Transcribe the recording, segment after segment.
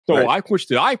So Right. I switched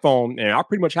to the iPhone, and I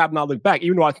pretty much have not looked back.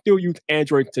 Even though I still use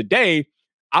Android today,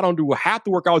 I don't do half the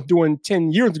work I was doing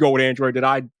 10 years ago with Android that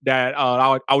I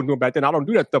was doing back then. I don't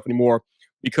do that stuff anymore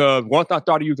because once I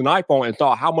started using iPhone and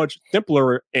saw how much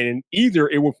simpler and easier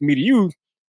it was for me to use,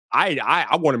 I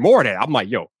wanted more of that. I'm like,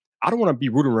 yo, I don't want to be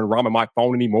rooting around with my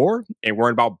phone anymore and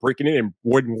worrying about breaking it and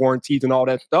voiding warranties and all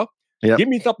that stuff. Yep. Give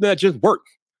me something that just works.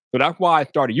 So that's why I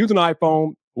started using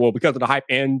iPhone. Well, because of the hype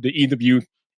and the ease of use,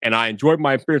 and I enjoyed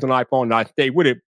my experience on iPhone, and I stayed with it